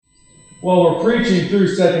Well, we're preaching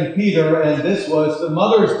through 2 Peter, and this was the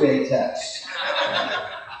Mother's Day text.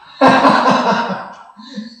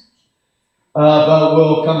 But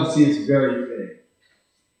we'll come to see it's very fitting.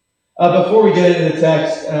 Before we get into the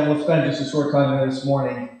text, and we'll spend just a short time there this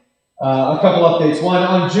morning, a couple updates. One,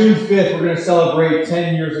 on June 5th, we're going to celebrate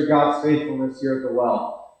 10 years of God's faithfulness here at the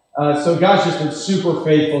Well. So God's just been super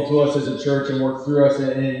faithful to us as a church and worked through us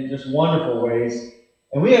in just wonderful ways.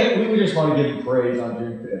 And we just want to give Him praise on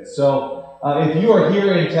June 5th. So if you are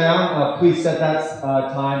here in town, please set that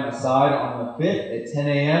time aside on the 5th at 10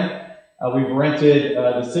 a.m. We've rented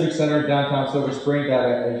the Civic Center downtown Silver Spring to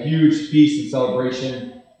have a huge feast and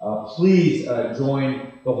celebration. Please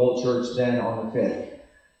join the whole church then on the 5th.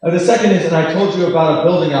 The second is, and I told you about a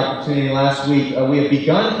building opportunity last week, we have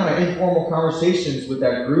begun kind of informal conversations with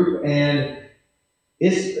that group, and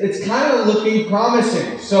it's kind of looking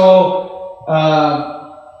promising. So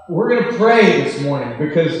we're going to pray this morning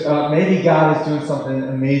because maybe God is doing something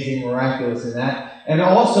amazing, miraculous in that. And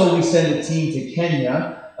also we send a team to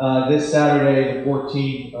Kenya this Saturday, the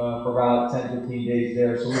 14th, for about 10, 15 days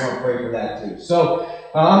there. So we want to pray for that too. So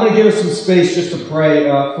I'm going to give us some space just to pray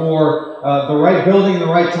for the right building and the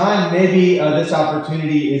right time. Maybe this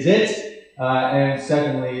opportunity is it. And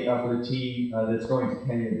secondly, for the team that's going to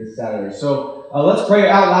Kenya this Saturday. So let's pray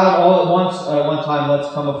out loud all at once. One time,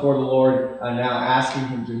 let's come before the Lord now, asking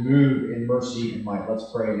Him to move in mercy and might. Let's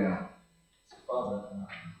pray now. Father,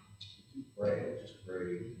 we pray, just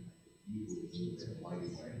pray. You will move in a mighty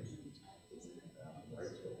way. Right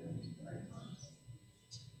building, right time.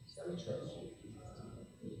 So we trust you.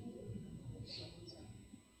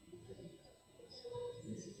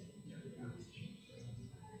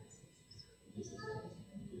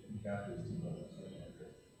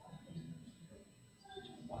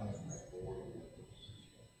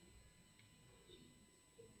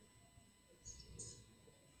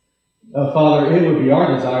 Father, it would be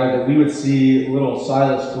our desire that we would see little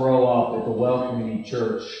Silas grow up at the Well Community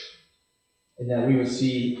Church, and that we would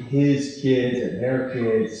see his kids and their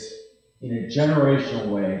kids in a generational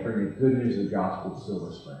way bring the good news of the gospel to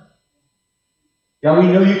Silver Spring. God,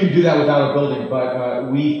 we know you can do that without a building,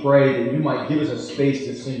 but we pray that you might give us a space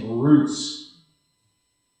to sink roots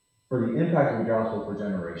for the impact of the gospel for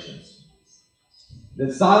generations.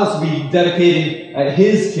 That Silas will be dedicating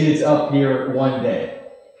his kids up here one day.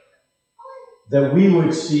 That we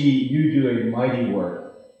would see you do a mighty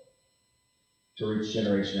work to reach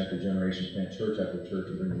generation after generation, plant church after church,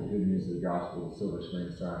 and bring the good news of the gospel to Silver Spring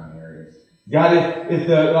and surrounding areas. God, if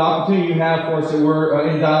the opportunity you have for us that we're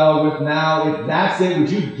in dialogue with now, if that's it, would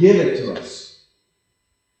you give it to us?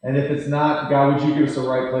 And if it's not, God, would you give us the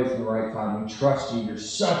right place and the right time? We trust you. You're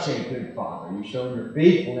such a good Father. You've shown your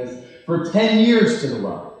faithfulness for 10 years to the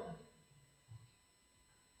Well.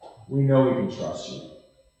 We know we can trust you.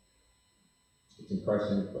 It's in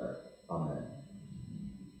Christ's name we pray. Amen.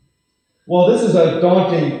 Well, this is a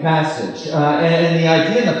daunting passage. And the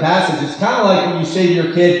idea in the passage is kind of like when you say to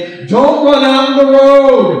your kid, don't run out on the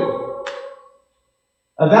road.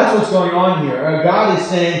 That's what's going on here. God is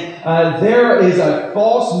saying there is a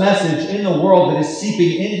false message in the world that is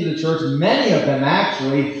seeping into the church, many of them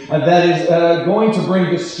actually, that is going to bring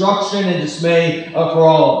destruction and dismay for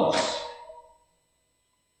all of us.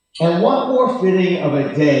 And what more fitting of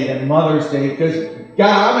a day than Mother's Day? Because,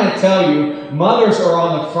 God, I'm going to tell you, mothers are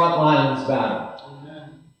on the front line of this battle.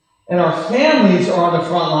 Amen. And our families are on the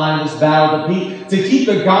front line of this battle to keep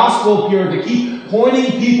the gospel pure, to keep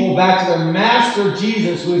pointing people back to their Master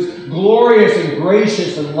Jesus, who is glorious and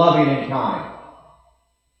gracious and loving and kind.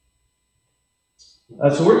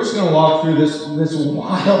 So we're just going to walk through this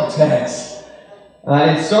wild text.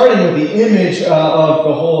 And starting with the image of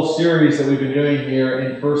the whole series that we've been doing here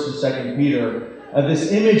in 1st and 2nd Peter,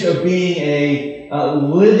 this image of being a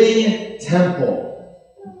living temple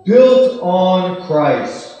built on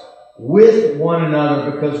Christ with one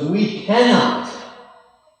another, because we cannot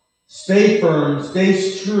stay firm,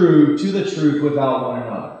 stay true to the truth without one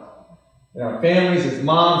another. In our families, as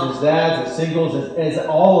moms, as dads, as singles, as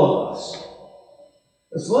all of us.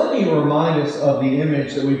 So let me remind us of the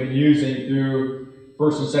image that we've been using through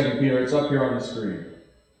 1st and 2nd Peter. It's up here on the screen.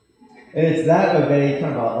 And it's that of a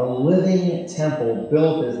kind of a living temple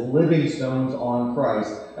built as living stones on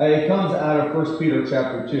Christ. It comes out of 1 Peter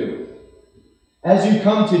chapter 2. As you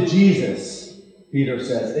come to Jesus, Peter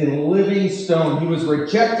says, a living stone. He was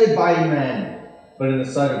rejected by men, but in the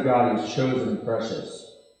sight of God he was chosen and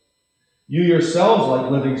precious. You yourselves, like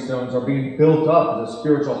living stones, are being built up as a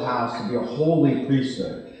spiritual house to be a holy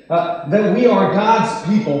priesthood, that we are God's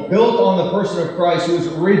people, built on the person of Christ, who was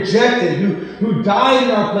rejected, who died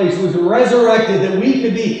in our place, who was resurrected, that we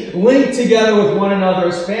could be linked together with one another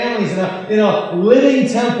as families in a living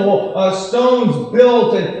temple, stones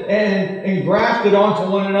built and grafted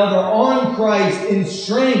onto one another on Christ in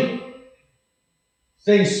strength,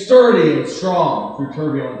 staying sturdy and strong through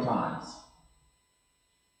turbulent times.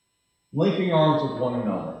 Linking arms with one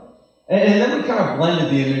another. And then we kind of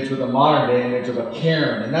blended the image with a modern-day image of a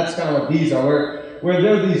cairn, and that's kind of what these are, where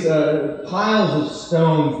there are these piles of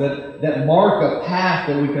stones that mark a path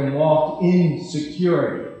that we can walk in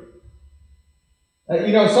security.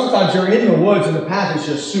 Sometimes you're in the woods and the path is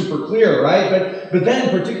just super clear, right? But then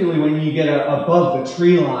particularly when you get above the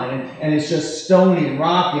tree line and it's just stony and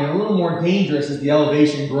rocky and a little more dangerous as the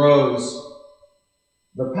elevation grows,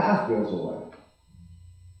 the path goes away.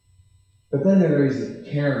 But then there are these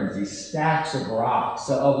cairns, these stacks of rocks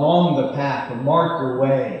along the path to mark your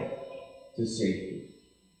way to safety.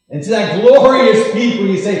 And to that glorious peak where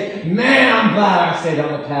you say, man, I'm glad I stayed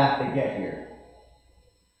on the path to get here.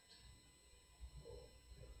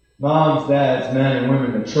 Moms, dads, men and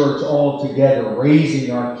women, the church all together,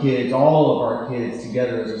 raising our kids, all of our kids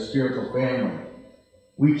together as a spiritual family.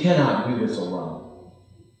 We cannot do this alone.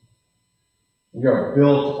 We are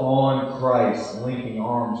built on Christ, linking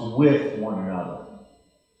arms with one another.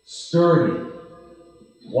 Sturdy.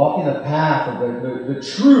 Walking the path of the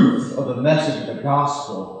truth of the message of the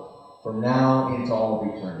gospel from now into all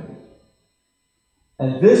of eternity.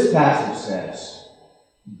 And this passage says,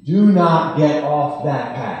 do not get off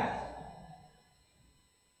that path.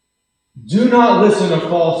 Do not listen to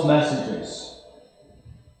false messages.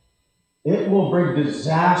 It will bring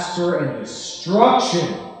disaster and destruction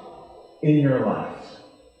in your life.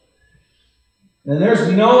 And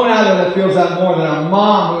there's no one out there that feels that more than a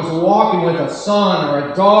mom who's walking with a son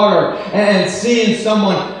or a daughter and seeing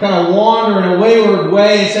someone kind of wander in a wayward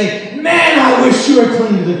way and saying, man, I wish you would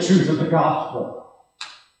cling to the truth of the gospel.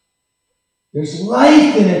 There's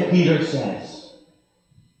life in it, Peter says.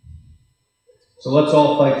 So let's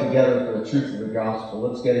all fight together for the truth of the gospel.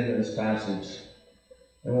 Let's get into this passage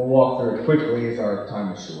and we'll walk through it quickly as our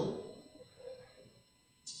time is short.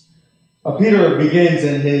 Peter begins,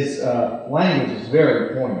 and his language is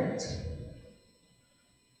very poignant.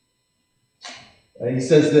 He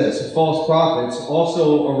says this, false prophets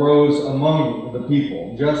also arose among the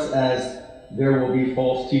people, just as there will be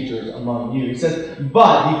false teachers among you. He says,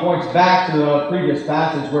 but he points back to the previous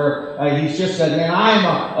passage where he's just said, man, I'm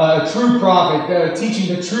a true prophet,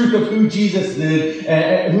 teaching the truth of who Jesus did,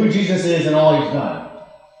 and who Jesus is, and all he's done.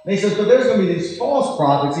 And he says, but there's going to be these false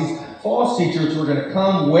prophets, these false teachers who are going to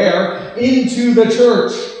come where? Into the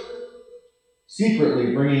church,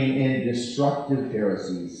 secretly bringing in destructive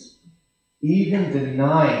heresies, even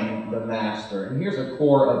denying the master. And here's the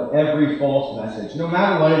core of every false message, no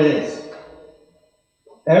matter what it is.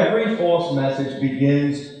 Every false message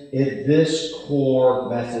begins at this core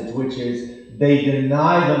message, which is they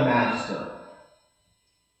deny the master.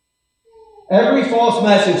 Every false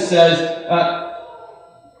message says,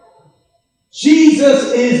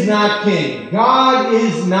 Jesus is not king. God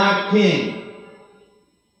is not king.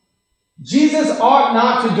 Jesus ought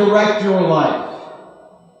not to direct your life.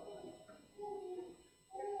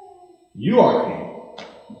 You are king.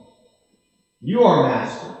 You are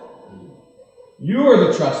master. You are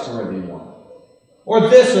the trustworthy one. Or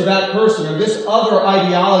this or that person or this other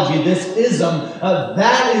ideology, this ism,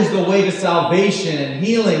 that is the way to salvation and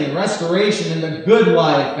healing and restoration and the good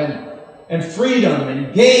life and freedom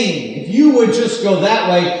and gain. If you would just go that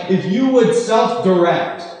way, if you would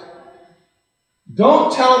self-direct.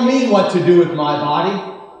 Don't tell me what to do with my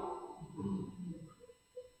body.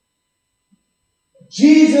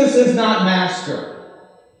 Jesus is not master.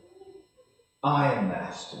 I am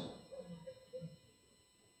master.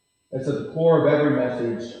 That's at the core of every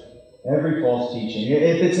message, every false teaching.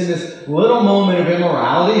 If it's in this little moment of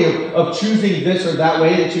immorality, of choosing this or that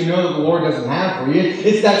way that you know that the Lord doesn't have for you,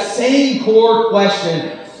 it's that same core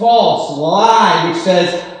question, false lie, which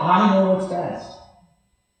says, I know what's best.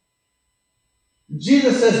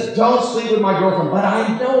 Jesus says, don't sleep with my girlfriend, but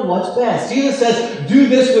I know what's best. Jesus says, do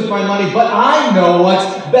this with my money, but I know what's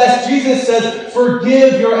best. Jesus says,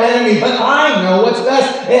 forgive your enemy, but I know what's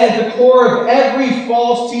best. At the core of every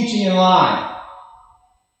false teaching and lie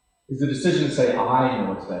is the decision to say, I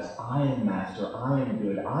know what's best. I am master. I am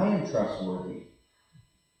good. I am trustworthy.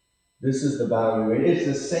 This is the battle we wage.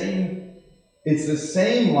 It's the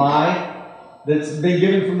same lie that's been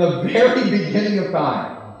given from the very beginning of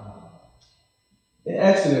time. In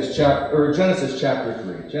Genesis chapter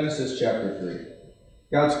 3. Genesis chapter 3.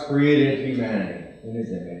 God's created humanity in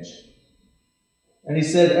His image. And he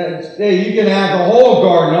said, hey, you can have the whole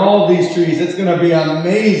garden, all these trees. It's going to be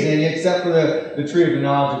amazing, except for the tree of the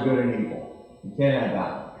knowledge of good and evil. You can't have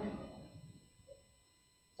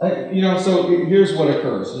that. So here's what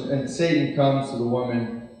occurs. And Satan comes to the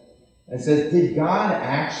woman and says, did God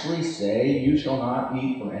actually say, you shall not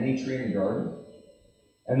eat from any tree in the garden?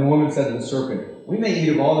 And the woman said to the serpent, we may eat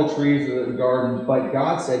of all the trees of the garden, but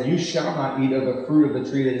God said, you shall not eat of the fruit of the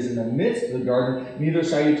tree that is in the midst of the garden, neither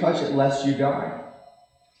shall you touch it, lest you die.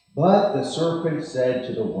 But the serpent said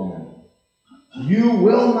to the woman, you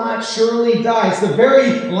will not surely die. It's the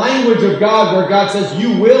very language of God where God says,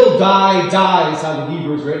 you will die is how the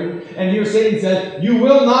Hebrew is written. And here Satan says, you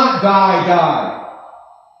will not die.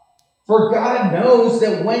 For God knows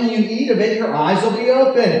that when you eat of it, your eyes will be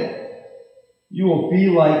open. You will be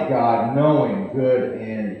like God, knowing good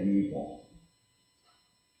and evil.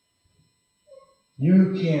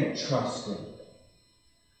 You can't trust him.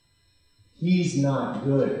 He's not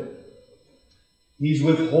good. He's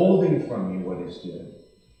withholding from you what is good.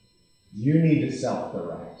 You need to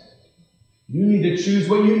self-correct. You need to choose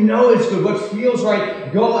what you know is good, what feels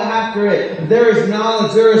right. Go after it. There is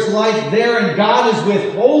knowledge, there is life there, and God is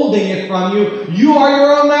withholding it from you. You are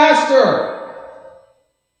your own master.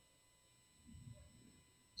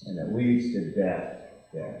 And it leads to death.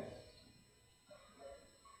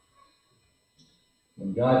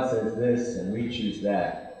 When God says this and we choose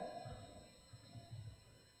that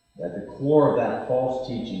the core of that false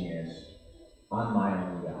teaching is, I'm my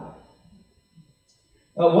own God.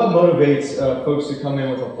 What motivates folks to come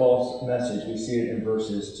in with a false message? We see it in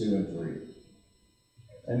verses 2 and 3.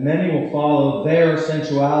 And many will follow their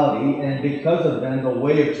sensuality, and because of them, the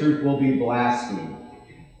way of truth will be blasphemed.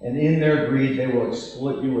 And in their greed, they will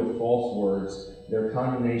exploit you with false words. Their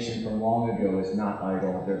condemnation from long ago is not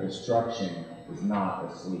idle. Their destruction is not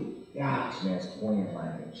asleep. Gosh, man, it's poignant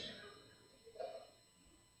language.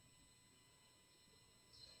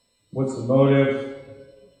 What's the motive?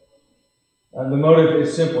 The motive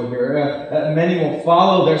is simple here. Many will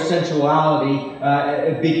follow their sensuality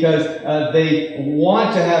because they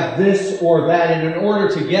want to have this or that, and in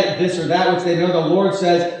order to get this or that, which they know the Lord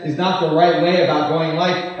says is not the right way about going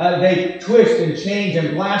life, they twist and change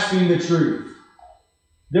and blaspheme the truth.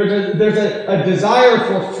 There's a desire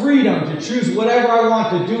for freedom to choose whatever I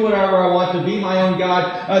want, to do whatever I want, to be my own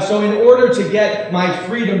God. So in order to get my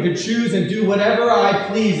freedom to choose and do whatever I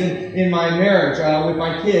please in my marriage, with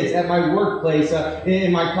my kids, at my workplace,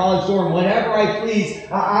 in my college dorm, whatever I please,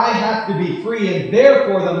 I have to be free. And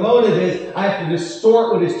therefore the motive is I have to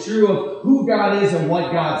distort what is true of who God is and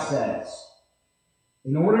what God says.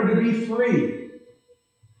 In order to be free,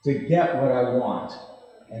 to get what I want.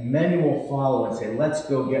 And many will follow and say, let's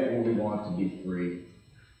go get what we want to be free.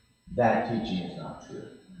 That teaching is not true.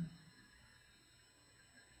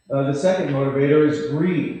 The second motivator is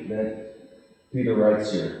greed that Peter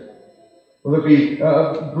writes here. Will it be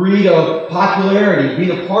greed of popularity,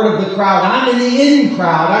 being a part of the crowd? I'm in the in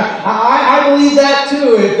crowd. I believe that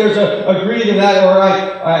too. If there's a greed of that, or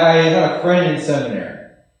I had a friend in seminary.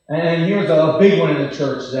 And he was a big one in the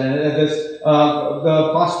church then. The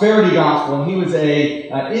prosperity gospel, and he was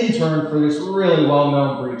an intern for this really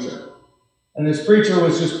well-known preacher. And this preacher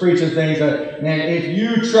was just preaching things that, man, if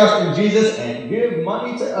you trust in Jesus and give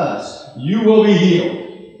money to us, you will be healed.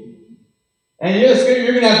 And you're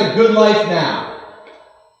going to have a good life now.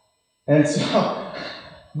 And so,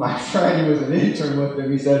 my friend who was an intern with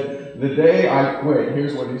him, he said, the day I quit,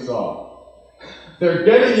 here's what he saw. They're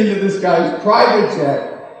getting into this guy's private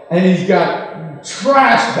jet, and he's got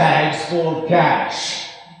trash bags full of cash.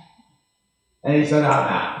 And he said, I'm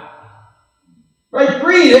out. Right?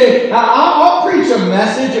 Greed. I'll preach a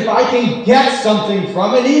message if I can get something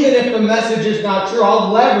from it. Even if the message is not true,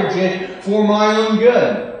 I'll leverage it for my own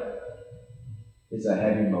good. It's a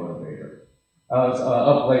heavy motivator. I was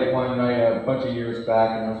up late one night a bunch of years back,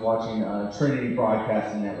 and I was watching Trinity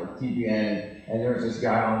Broadcasting Network, TBN, and there was this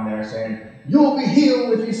guy on there saying, you'll be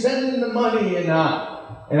healed if you send in the money. And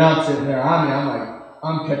I'm sitting there,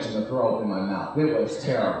 I'm catching the throw up in my mouth. It was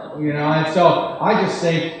terrible, And so I just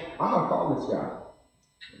think, I'm going to call this guy.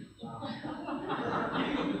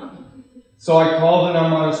 So I call the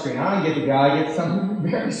number on the screen. I don't get the guy. I get some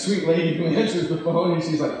very sweet lady who answers the phone, and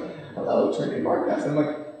she's like, hello, Trinity Broadcast. I'm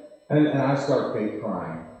like, and I start fake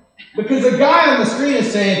crying. Because the guy on the screen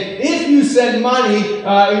is saying, if you send money,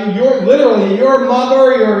 your mother,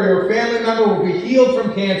 your family member will be healed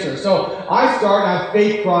from cancer. So I'm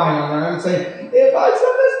fake crying on there. I'm saying, if I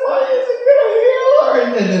send this money, is it going to heal her?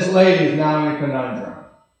 And this lady is now in a conundrum.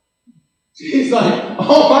 He's like,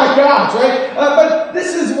 oh my gosh, right? But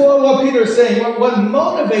this is what Peter is saying. What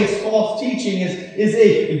motivates false teaching is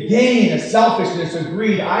a gain, a selfishness, a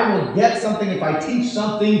greed. I will get something if I teach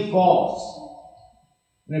something false.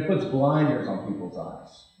 And it puts blinders on people's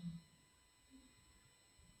eyes.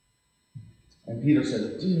 And Peter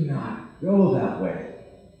says, do not go that way.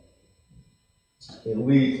 It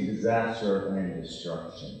leads to disaster and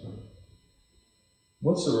destruction.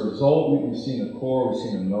 What's the result? We've seen the core, we've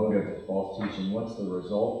seen the motive of false teaching. What's the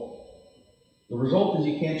result? The result is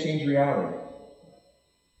you can't change reality.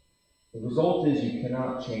 The result is you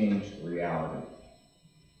cannot change reality.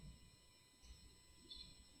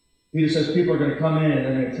 Peter says people are going to come in and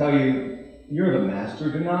they're going to tell you, you're the master,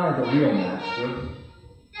 deny the real master.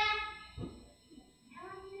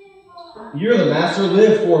 You're the master,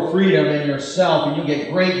 live for freedom in yourself, and you'll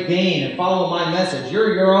get great gain, and follow my message.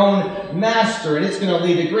 You're your own master, and it's going to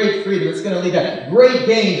lead to great freedom. It's going to lead to great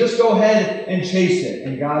gain. Just go ahead and chase it.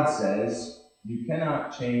 And God says, you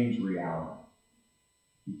cannot change reality.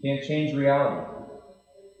 You can't change reality.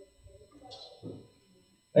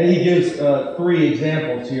 And he gives 3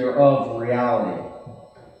 examples here of reality.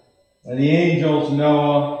 And the angels,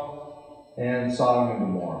 Noah, and Sodom and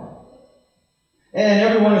Gomorrah. And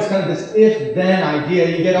everyone is kind of this if-then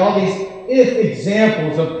idea. You get all these if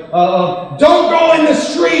examples of don't go in the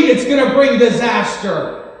street, it's going to bring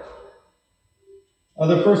disaster.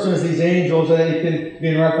 The first one is these angels, and it can be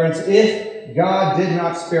in reference, if God did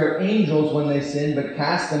not spare angels when they sinned, but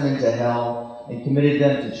cast them into hell and committed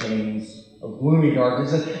them to chains of gloomy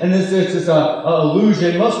darkness. And this is an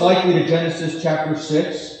allusion, most likely to Genesis chapter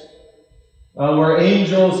 6, where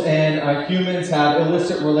angels and humans have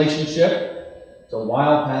illicit relationship. It's a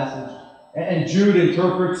wild passage. And Jude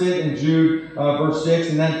interprets it in Jude verse 6.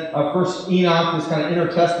 And then First Enoch, this kind of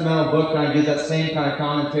intertestamental book, kind of gives that same kind of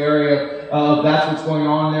commentary of that's what's going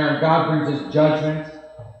on there. And God brings his judgment.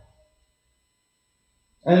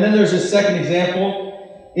 And then there's a second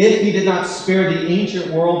example. If he did not spare the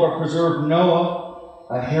ancient world but preserved Noah,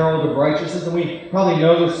 a herald of righteousness. And we probably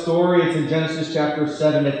know the story. It's in Genesis chapter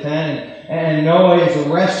 7 to 10. And Noah is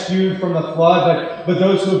rescued from the flood, but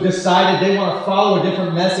those who have decided they want to follow a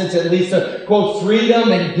different message that leads to, quote,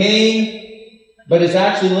 freedom and gain, but it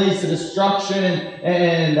actually leads to destruction,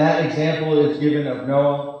 and that example is given of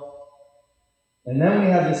Noah. And then we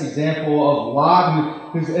have this example of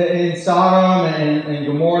Lot, who's in Sodom and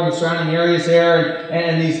Gomorrah and the surrounding areas there,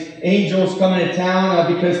 and these angels come into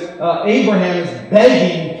town because Abraham is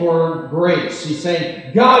begging for grace. He's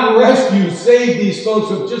saying, God rescue, save these folks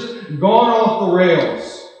who have just gone off the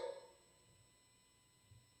rails.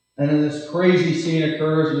 And then this crazy scene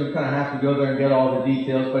occurs, and you kind of have to go there and get all the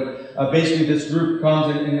details, but basically this group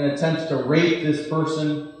comes and attempts to rape this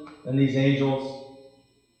person and these angels.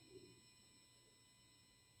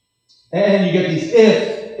 And you get these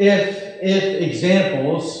if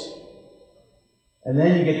examples, and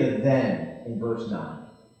then you get the then in verse 9.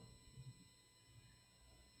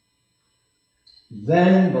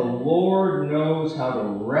 Then the Lord knows how to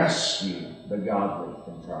rescue the godly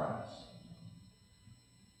from trials.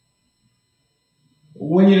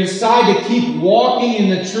 When you decide to keep walking in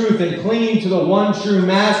the truth and clinging to the one true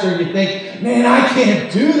master, and you think, man, I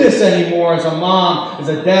can't do this anymore as a mom, as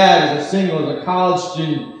a dad, as a single, as a college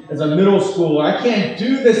student, as a middle schooler. I can't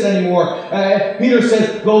do this anymore. Peter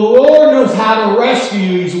says, the Lord knows how to rescue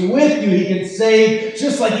you. He's with you. He can save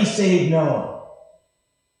just like he saved Noah.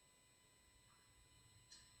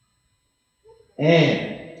 And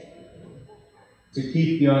to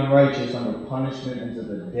keep the unrighteous under punishment until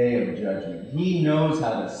the day of judgment. He knows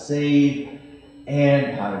how to save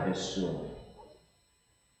and how to destroy.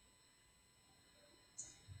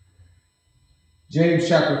 James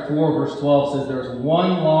chapter 4, verse 12 says, there is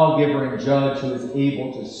one lawgiver and judge who is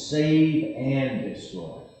able to save and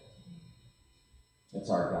destroy. That's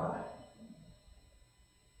our God.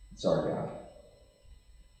 It's our God.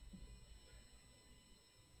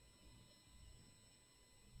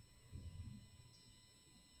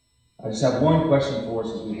 I just have one question for us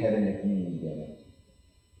as we head into communion together.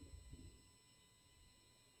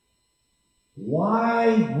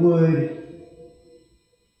 Why would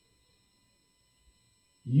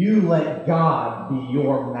you let God be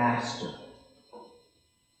your master?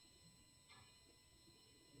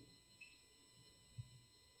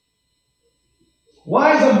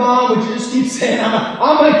 Why, as a mom, would you just keep saying,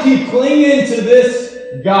 I'm going to keep clinging to this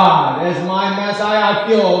God as my master? I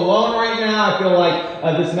feel alone right now. I feel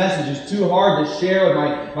like this message is too hard to share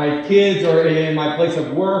with my kids or in my place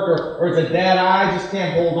of work or as a dad. I just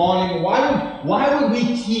can't hold on anymore. Why would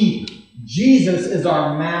we keep Jesus as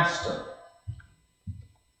our master?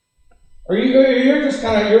 Or you're just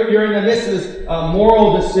kind of, you're in the midst of this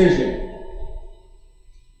moral decision.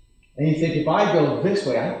 And you think, if I go this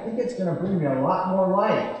way, I think it's going to bring me a lot more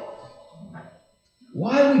life.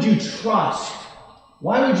 Why would you trust?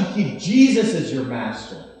 Why would you keep Jesus as your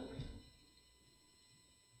master?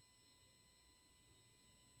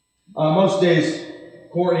 Most days,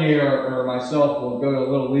 Courtney or myself will go to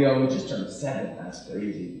little Leo, who just turned 7. That's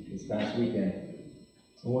crazy, this past weekend.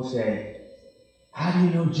 And we'll say, how do you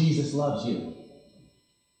know Jesus loves you?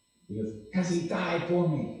 He goes, because he died for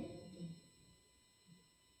me.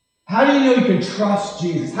 How do you know you can trust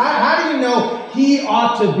Jesus? How do you know he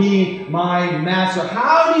ought to be my master?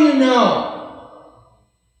 How do you know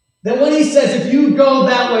that when he says, if you go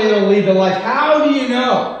that way, it'll lead to life? How do you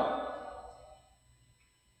know?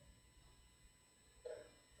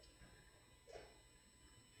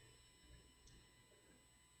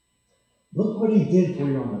 Look what he did for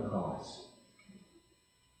you on the cross.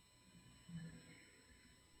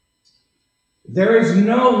 There is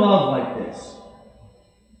no love like this.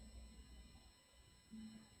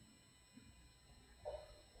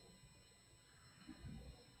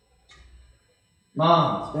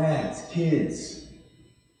 Moms, dads, kids,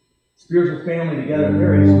 spiritual family together,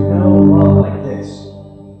 there is no love like this.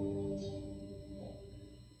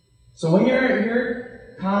 So when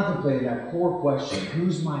you're contemplating that core question,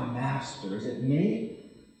 who's my master? Is it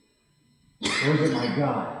me? Or is it my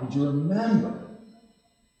God? Would you remember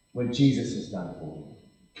what Jesus has done for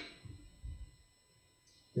you?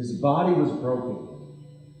 His body was broken.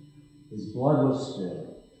 His blood was spilled.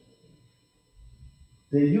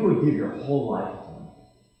 That you would give your whole life to him.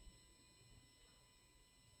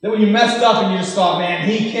 That when you messed up and you just thought, man,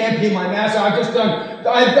 he can't be my master.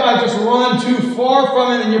 I've just run too far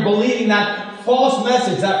from him, and you're believing that false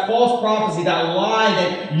message, that false prophecy, that lie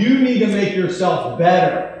that you need to make yourself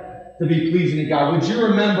better to be pleasing to God. Would you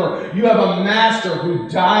remember you have a master who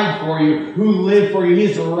died for you, who lived for you.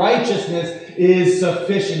 His righteousness is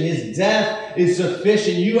sufficient. His death is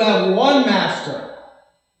sufficient. You have one master.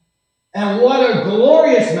 And what a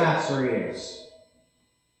glorious master he is.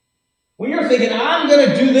 When you're thinking, I'm going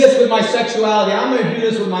to do this with my sexuality, I'm going to do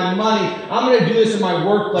this with my money, I'm going to do this in my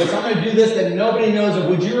workplace, I'm going to do this that nobody knows of,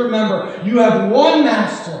 would you remember you have one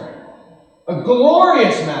master, a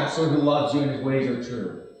glorious master who loves you and his ways are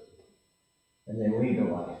true. And they lead to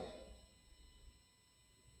life.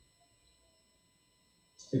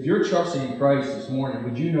 If you're trusting in Christ this morning,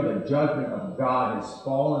 would you know the judgment of God has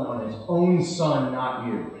fallen on his own Son, not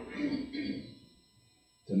you,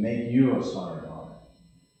 to make you a son or daughter?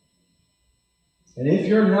 And if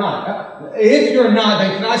you're not,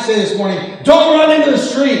 then can I say this morning, don't run into the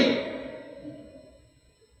street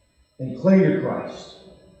and cling to Christ.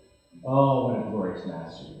 Oh, what a glorious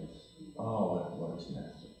master he is. Oh, what a glorious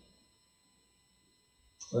master.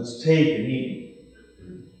 Let's take and eat.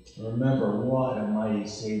 Remember what a mighty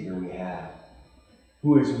Savior we have,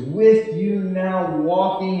 who is with you now,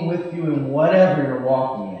 walking with you in whatever you're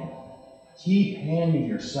walking in. Keep handing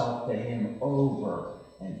yourself to him over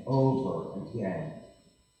and over again.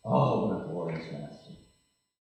 Oh, what a glorious master.